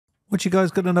Once you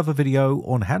guys got another video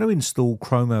on how to install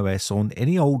Chrome OS on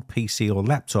any old PC or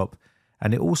laptop,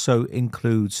 and it also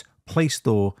includes Play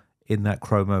Store in that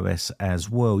Chrome OS as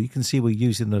well. You can see we're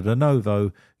using the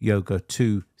Lenovo Yoga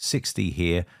 260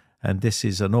 here, and this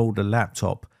is an older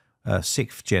laptop,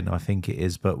 6th gen I think it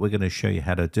is, but we're going to show you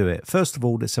how to do it. First of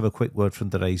all, let's have a quick word from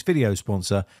today's video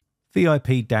sponsor,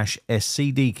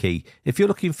 VIP-SCD key. If you're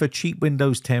looking for cheap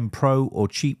Windows 10 Pro or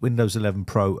cheap Windows 11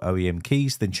 Pro OEM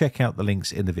keys, then check out the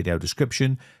links in the video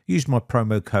description. Use my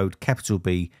promo code capital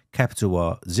B, capital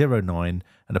R 09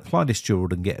 and apply this to your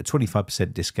order and get a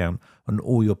 25% discount on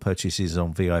all your purchases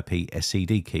on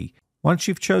VIP-SCD key. Once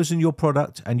you've chosen your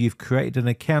product and you've created an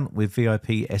account with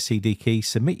VIP-SCD key,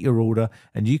 submit your order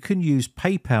and you can use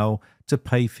PayPal to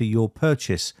pay for your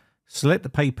purchase. Select the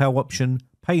PayPal option,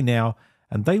 pay now,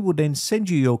 and they will then send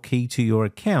you your key to your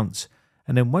account.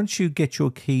 And then once you get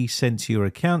your key sent to your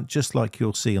account, just like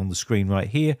you'll see on the screen right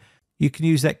here, you can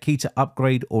use that key to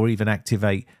upgrade or even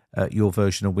activate your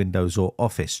version of Windows or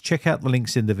Office. Check out the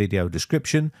links in the video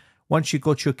description. Once you've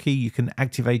got your key, you can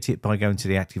activate it by going to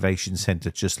the activation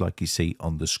center, just like you see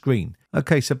on the screen.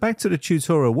 Okay, so back to the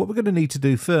tutorial. What we're going to need to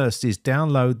do first is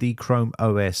download the Chrome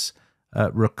OS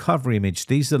recovery image.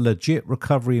 These are legit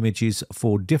recovery images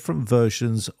for different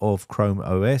versions of Chrome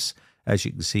OS. As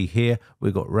you can see here,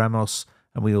 we've got Ramos,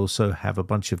 and we also have a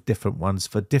bunch of different ones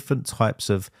for different types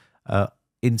of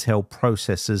Intel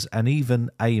processors, and even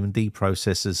AMD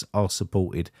processors are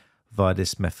supported via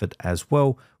this method as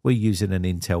well. We're using an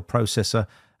Intel processor,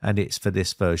 and it's for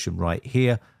this version right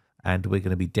here, and we're going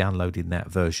to be downloading that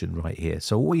version right here.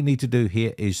 So all you need to do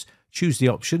here is choose the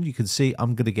option. You can see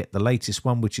I'm going to get the latest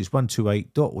one, which is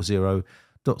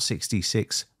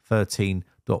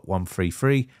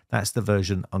 128.0.66.13.133. That's the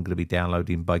version I'm going to be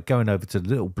downloading by going over to the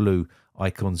little blue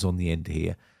icons on the end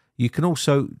here. You can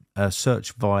also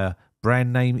search via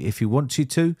brand name if you wanted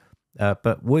to,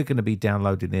 but we're going to be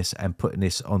downloading this and putting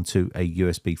this onto a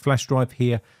USB flash drive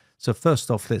here. So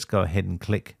first off, let's go ahead and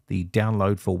click the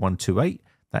download for 128.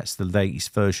 That's the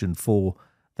latest version for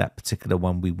that particular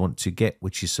one we want to get,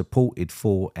 which is supported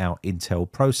for our Intel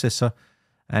processor.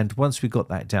 And once we've got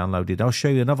that downloaded, I'll show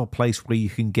you another place where you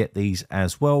can get these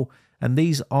as well. And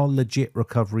these are legit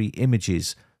recovery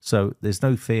images, so there's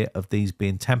no fear of these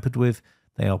being tampered with.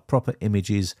 They are proper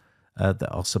images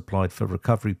that are supplied for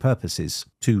recovery purposes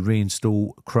to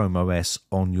reinstall Chrome OS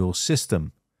on your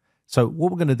system. So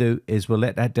what we're going to do is we'll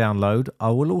let that download. I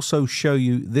will also show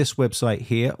you this website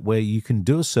here where you can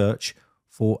do a search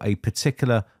for a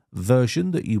particular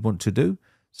version that you want to do.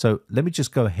 So let me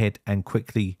just go ahead and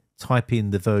quickly type in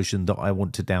the version that I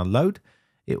want to download.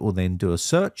 It will then do a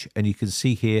search, and you can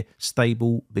see here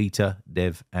stable, beta,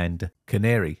 dev, and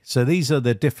canary. So these are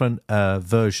the different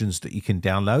versions that you can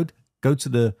download. Go to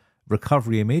the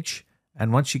recovery image,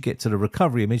 and once you get to the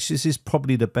recovery image, this is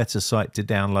probably the better site to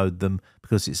download them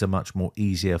because it's a much more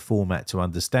easier format to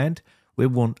understand. We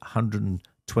want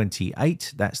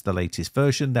 128, that's the latest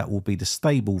version. That will be the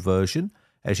stable version.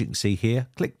 As you can see here,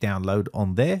 click download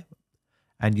on there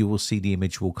and you will see the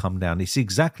image will come down. It's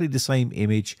exactly the same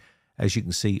image as you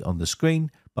can see on the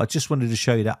screen, but I just wanted to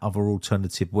show you that other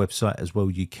alternative website as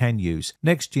well you can use.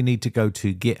 Next, you need to go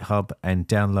to GitHub and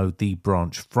download the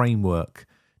branch framework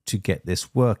to get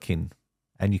this working.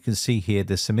 And you can see here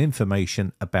there's some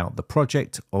information about the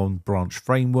project on branch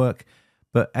framework,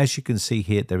 but as you can see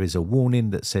here there is a warning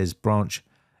that says branch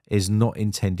is not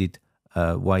intended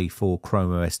way for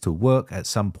Chrome OS to work. At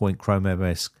some point Chrome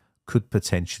OS could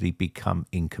potentially become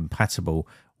incompatible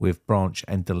with branch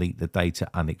and delete the data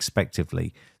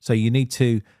unexpectedly. So you need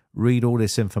to read all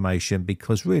this information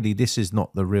because really this is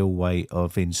not the real way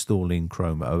of installing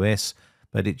Chrome OS,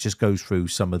 but it just goes through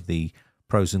some of the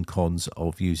pros and cons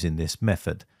of using this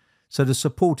method. So the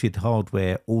supported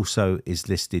hardware also is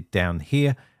listed down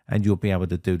here, and you'll be able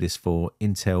to do this for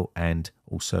Intel and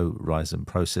also Ryzen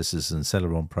processors and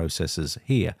Celeron processors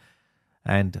here.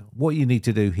 And what you need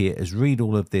to do here is read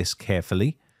all of this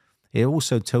carefully. It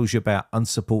also tells you about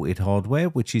unsupported hardware,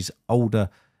 which is older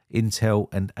Intel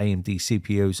and AMD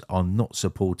CPUs are not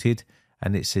supported,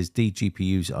 and it says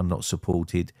DGPUs are not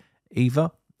supported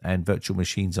either, and virtual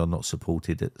machines are not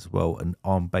supported as well, and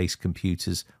ARM-based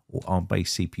computers or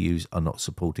ARM-based CPUs are not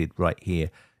supported right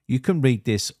here. You can read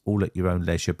this all at your own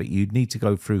leisure, but you need to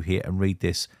go through here and read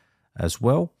this as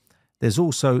well. There's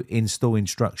also install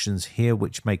instructions here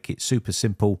which make it super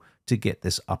simple to get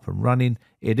this up and running.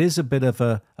 It is a bit of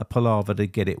a palaver to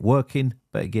get it working,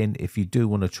 but again, if you do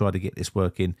want to try to get this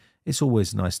working, it's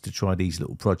always nice to try these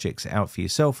little projects out for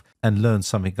yourself and learn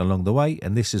something along the way.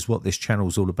 And this is what this channel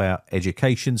is all about,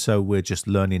 education. So we're just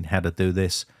learning how to do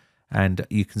this. And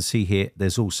you can see here,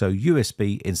 there's also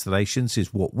USB installations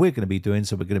is what we're going to be doing.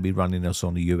 So we're going to be running this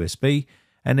on a USB.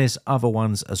 And there's other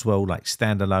ones as well, like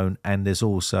standalone. And there's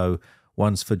also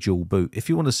ones for dual boot. If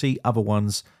you want to see other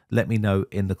ones, let me know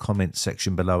in the comments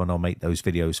section below and I'll make those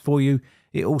videos for you.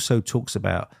 It also talks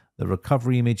about the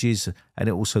recovery images, and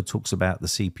it also talks about the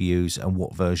CPUs and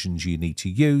what versions you need to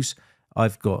use.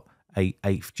 I've got a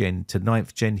 8th gen to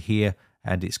 9th gen here,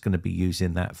 and it's going to be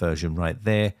using that version right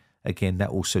there. Again, that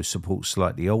also supports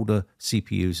slightly older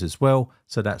CPUs as well,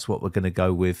 so that's what we're going to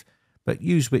go with. But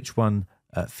use which one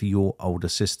for your older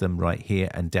system right here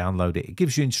and download it. It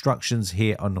gives you instructions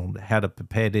here on how to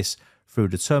prepare this through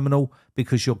the terminal,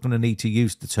 because you're going to need to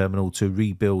use the terminal to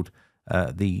rebuild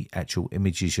the actual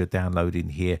images you're downloading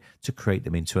here to create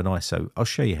them into an ISO. I'll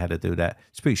show you how to do that.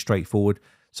 It's pretty straightforward.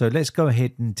 So let's go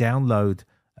ahead and download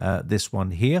this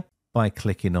one here by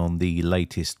clicking on the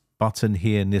latest button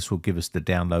here, and this will give us the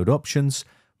download options.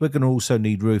 We're going to also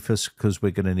need Rufus because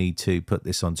we're going to need to put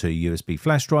this onto a USB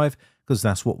flash drive, because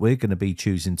that's what we're going to be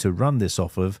choosing to run this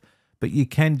off of. But you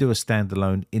can do a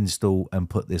standalone install and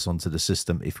put this onto the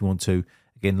system if you want to.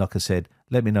 Again, like I said,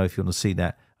 let me know if you want to see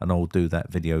that and I'll do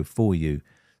that video for you.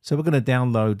 So we're going to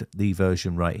download the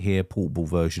version right here, portable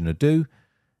version of Do.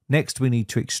 Next, we need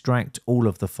to extract all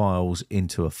of the files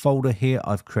into a folder here.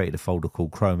 I've created a folder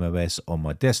called Chrome OS on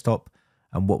my desktop.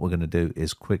 And what we're going to do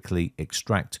is quickly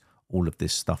extract all of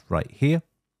this stuff right here.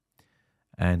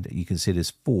 And you can see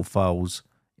there's 4 files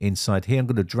inside here. I'm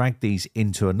going to drag these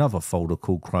into another folder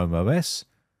called Chrome OS.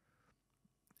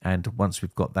 And once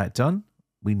we've got that done,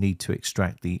 we need to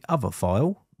extract the other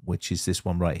file, which is this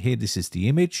one right here. This is the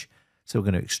image. So we're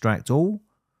going to extract all.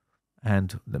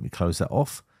 And let me close that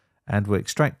off. And we'll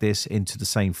extract this into the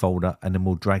same folder, and then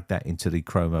we'll drag that into the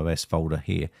Chrome OS folder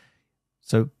here.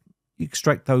 So you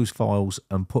extract those files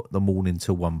and put them all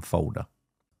into one folder.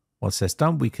 Once that's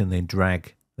done, we can then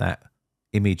drag that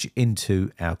image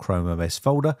into our Chrome OS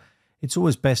folder. It's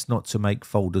always best not to make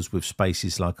folders with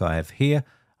spaces like I have here.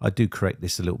 I do correct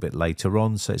this a little bit later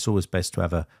on, so it's always best to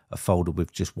have a folder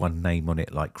with just one name on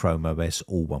it, like Chrome OS,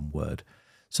 all one word.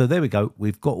 So there we go.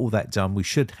 We've got all that done. We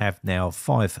should have now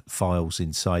 5 files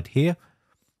inside here.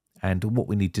 And what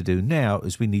we need to do now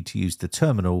is we need to use the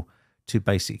terminal to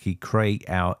basically create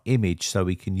our image so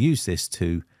we can use this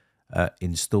to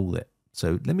install it.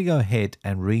 So let me go ahead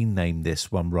and rename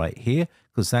this one right here,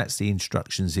 because that's the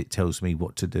instructions it tells me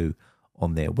what to do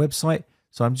on their website.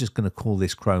 So I'm just going to call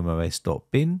this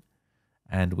chromeos.bin,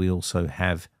 and we also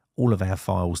have all of our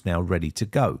files now ready to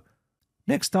go.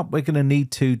 Next up, we're going to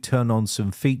need to turn on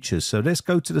some features. So let's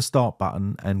go to the Start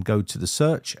button and go to the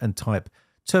search and type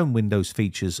Turn Windows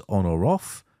Features on or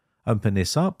off. Open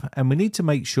this up, and we need to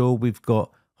make sure we've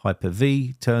got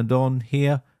Hyper-V turned on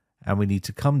here, and we need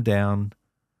to come down,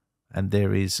 and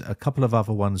there is a couple of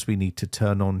other ones we need to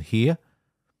turn on here.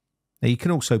 Now you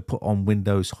can also put on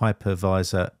Windows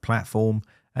Hypervisor Platform,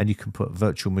 and you can put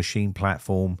Virtual Machine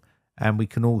Platform, and we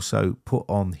can also put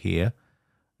on here,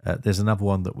 there's another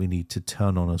one that we need to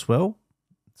turn on as well.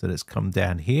 So let's come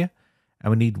down here,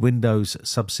 and we need Windows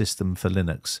Subsystem for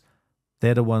Linux.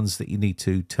 They're the ones that you need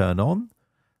to turn on.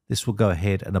 This will go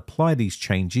ahead and apply these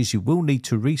changes. You will need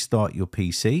to restart your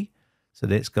PC. So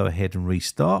let's go ahead and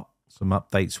restart. Some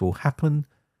updates will happen.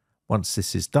 Once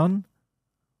this is done,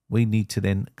 we need to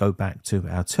then go back to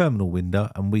our terminal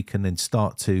window, and we can then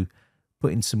start to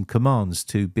put in some commands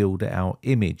to build our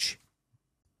image.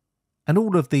 And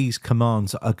all of these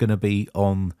commands are going to be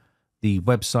on the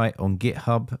website on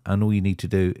GitHub, and all you need to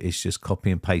do is just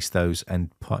copy and paste those and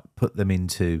put them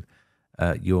into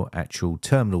your actual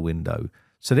terminal window.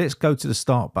 So let's go to the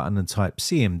Start button and type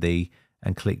CMD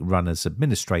and click Run as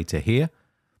Administrator here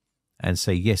and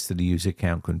say yes to the user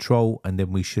account control, and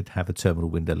then we should have a terminal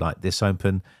window like this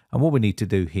open. And what we need to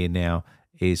do here now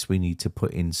is we need to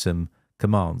put in some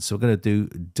commands. So we're going to do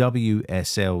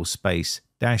WSL space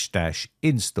 --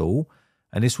 install,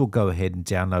 and this will go ahead and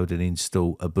download and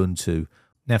install Ubuntu.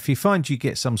 Now, if you find you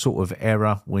get some sort of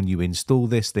error when you install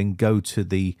this, then go to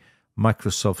the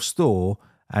Microsoft Store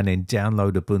and then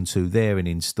download Ubuntu there and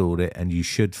install it, and you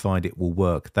should find it will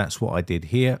work. That's what I did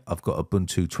here. I've got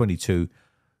Ubuntu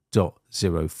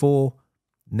 22.04.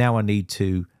 Now I need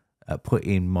to put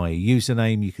in my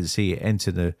username. You can see it,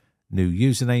 enter the new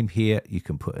username here. You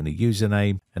can put in a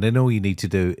username, and then all you need to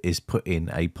do is put in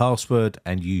a password,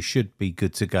 and you should be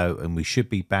good to go, and we should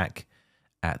be back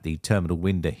at the terminal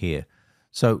window here.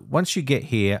 So once you get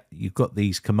here, you've got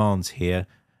these commands here,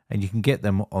 and you can get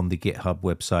them on the GitHub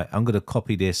website. I'm going to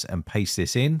copy this and paste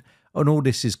this in, and all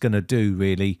this is going to do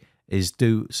really is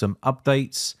do some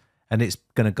updates, and it's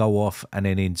going to go off and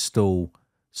then install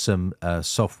some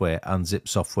software, unzip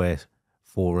software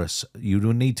for us. You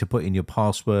will need to put in your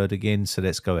password again, so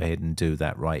let's go ahead and do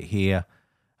that right here.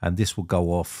 And this will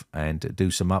go off and do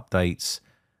some updates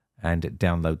and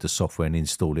download the software and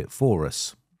install it for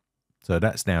us. So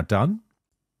that's now done.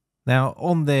 Now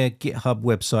on their GitHub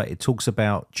website, it talks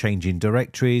about changing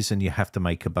directories and you have to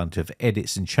make a bunch of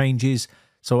edits and changes.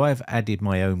 So I've added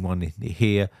my own one in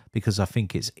here because I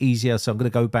think it's easier. So I'm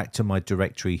going to go back to my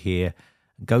directory here,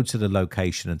 go to the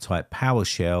location and type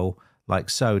PowerShell like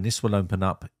so. And this will open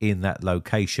up in that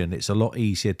location. It's a lot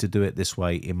easier to do it this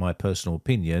way in my personal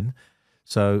opinion.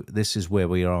 So this is where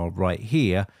we are right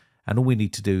here. And all we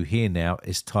need to do here now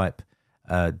is type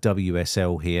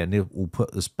WSL here, and it will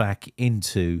put us back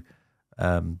into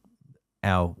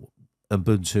our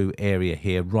Ubuntu area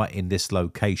here, right in this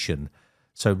location.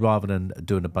 So rather than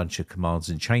doing a bunch of commands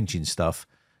and changing stuff,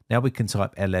 now we can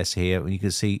type ls here, and you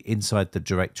can see inside the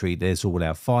directory there's all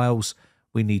our files.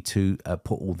 We need to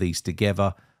put all these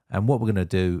together, and what we're going to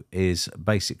do is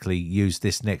basically use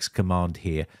this next command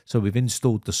here. So we've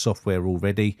installed the software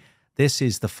already. This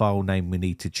is the file name we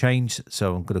need to change,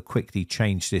 so I'm going to quickly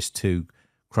change this to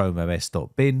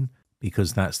chromeos.bin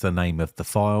because that's the name of the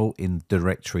file in the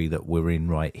directory that we're in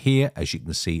right here, as you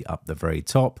can see up the very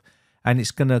top. And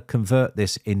it's going to convert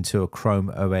this into a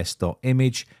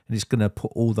chromeos.image, and it's going to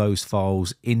put all those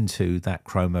files into that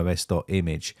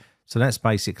chromeos.image. So that's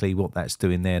basically what that's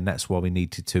doing there, and that's why we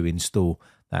needed to install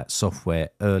that software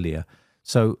earlier.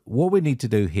 So what we need to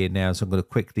do here now is I'm going to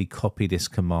quickly copy this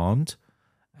command,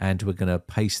 and we're going to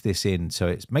paste this in. So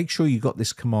it's make sure you got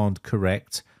this command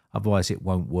correct, otherwise it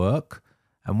won't work.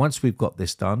 And once we've got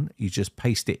this done, you just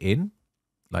paste it in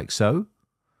like so.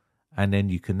 And then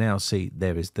you can now see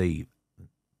there is the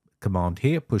command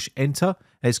here, push enter.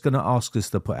 It's going to ask us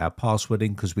to put our password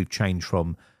in because we've changed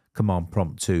from command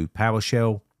prompt to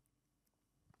PowerShell.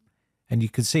 And you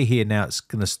can see here now it's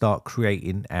going to start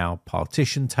creating our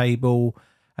partition table.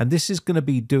 And this is going to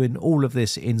be doing all of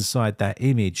this inside that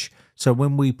image. So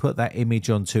when we put that image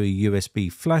onto a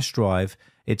USB flash drive,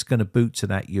 it's going to boot to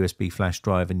that USB flash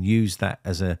drive and use that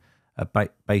as a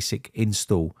basic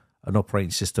install, an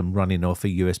operating system running off a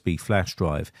USB flash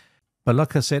drive. But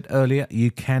like I said earlier,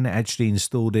 you can actually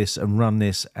install this and run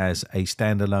this as a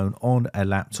standalone on a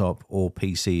laptop or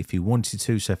PC if you wanted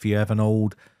to. So if you have an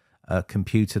old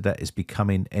computer that is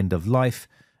becoming end of life,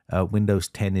 Windows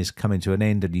 10 is coming to an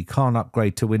end and you can't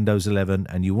upgrade to Windows 11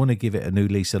 and you want to give it a new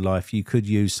lease of life, you could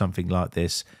use something like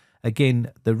this.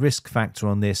 Again, the risk factor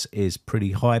on this is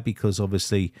pretty high because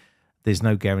obviously there's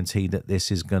no guarantee that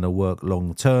this is going to work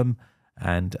long term.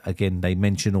 And again, they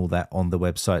mention all that on the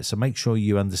website. So make sure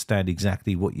you understand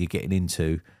exactly what you're getting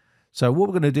into. So what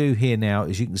we're going to do here now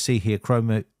is you can see here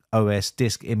Chrome OS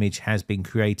disk image has been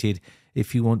created.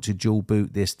 If you want to dual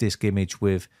boot this disk image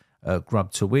with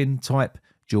grub to win, type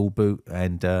dual boot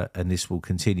and this will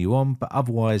continue on. But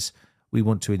otherwise, we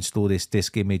want to install this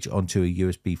disk image onto a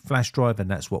USB flash drive,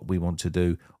 and that's what we want to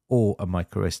do, or a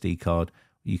micro SD card.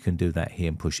 You can do that here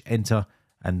and push enter.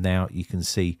 And now you can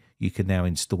see you can now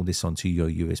install this onto your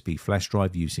USB flash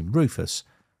drive using Rufus.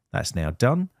 That's now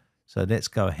done. So let's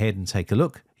go ahead and take a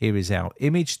look. Here is our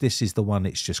image. This is the one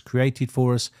it's just created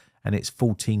for us, and it's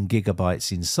 14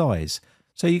 gigabytes in size.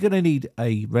 So you're going to need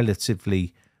a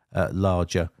relatively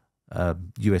larger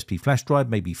USB flash drive,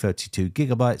 maybe 32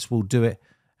 gigabytes will do it.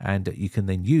 And you can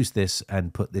then use this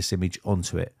and put this image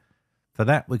onto it. For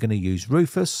that, we're going to use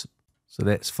Rufus. So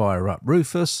let's fire up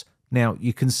Rufus. Now,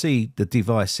 you can see the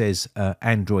device says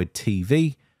Android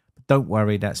TV. Don't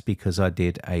worry, that's because I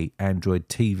did a Android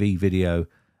TV video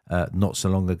not so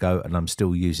long ago, and I'm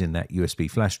still using that USB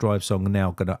flash drive, so I'm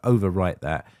now going to overwrite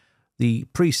that. The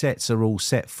presets are all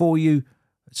set for you,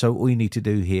 so all you need to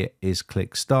do here is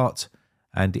click Start,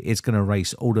 and it's going to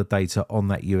erase all the data on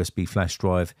that USB flash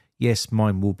drive. Yes,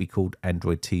 mine will be called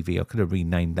Android TV. I could have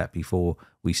renamed that before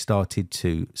we started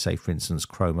to, say, for instance,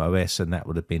 Chrome OS, and that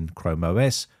would have been Chrome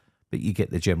OS. But you get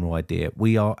the general idea.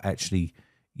 We are actually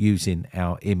using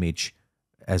our image,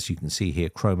 as you can see here,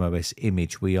 Chrome OS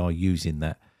image. We are using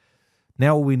that.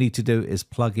 Now all we need to do is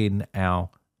plug in our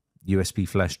USB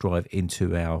flash drive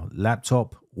into our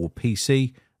laptop or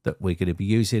PC that we're going to be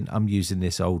using. I'm using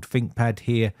this old ThinkPad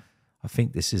here. I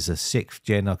think this is a 6th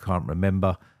gen, I can't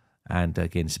remember. And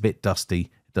again, it's a bit dusty.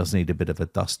 It does need a bit of a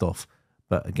dust off.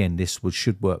 But again, this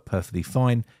should work perfectly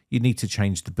fine. You need to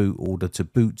change the boot order to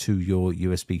boot to your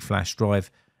USB flash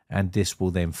drive, and this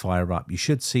will then fire up. You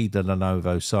should see the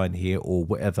Lenovo sign here, or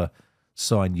whatever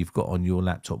sign you've got on your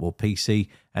laptop or PC,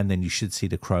 and then you should see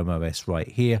the Chrome OS right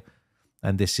here.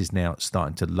 And this is now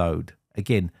starting to load.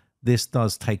 Again, this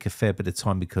does take a fair bit of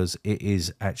time because it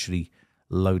is actually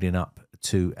loading up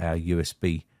to our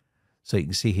USB. So you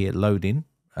can see here loading,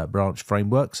 branch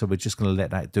framework. So we're just going to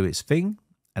let that do its thing.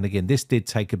 And again, this did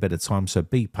take a bit of time, so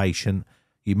be patient.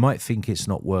 You might think it's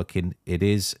not working. It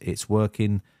is. It's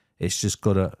working. It's just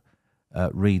got to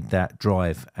read that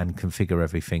drive and configure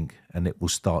everything, and it will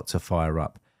start to fire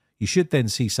up. You should then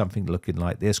see something looking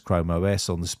like this, Chrome OS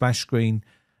on the splash screen,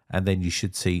 and then you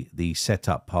should see the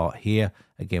setup part here.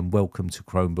 Again, welcome to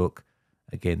Chromebook.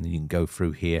 Again, you can go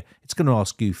through here. It's going to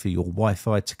ask you for your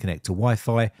Wi-Fi to connect to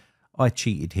Wi-Fi. I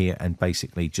cheated here and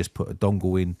basically just put a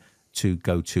dongle in to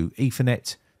go to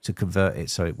Ethernet to convert it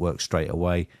so it works straight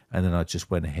away. And then I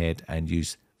just went ahead and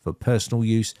used for personal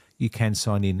use. You can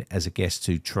sign in as a guest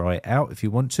to try it out if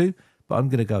you want to, but I'm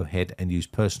going to go ahead and use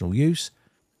personal use.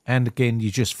 And again,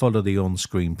 you just follow the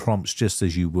on-screen prompts just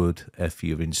as you would if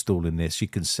you're installing this. You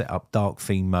can set up dark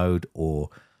theme mode or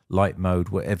light mode,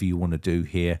 whatever you want to do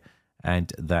here.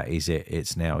 And that is it.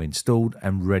 It's now installed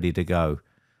and ready to go.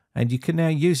 And you can now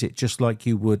use it just like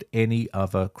you would any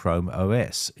other Chrome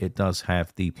OS. It does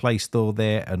have the Play Store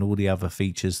there and all the other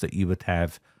features that you would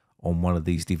have on one of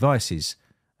these devices.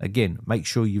 Again, make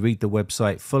sure you read the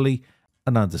website fully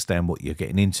and understand what you're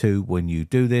getting into when you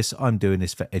do this. I'm doing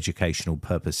this for educational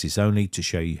purposes only to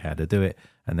show you how to do it.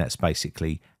 And that's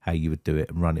basically how you would do it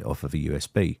and run it off of a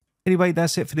USB. Anyway,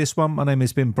 that's it for this one. My name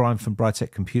has been Brian from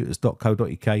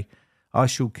briteccomputers.co.uk. I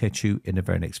shall catch you in the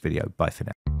very next video. Bye for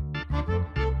now.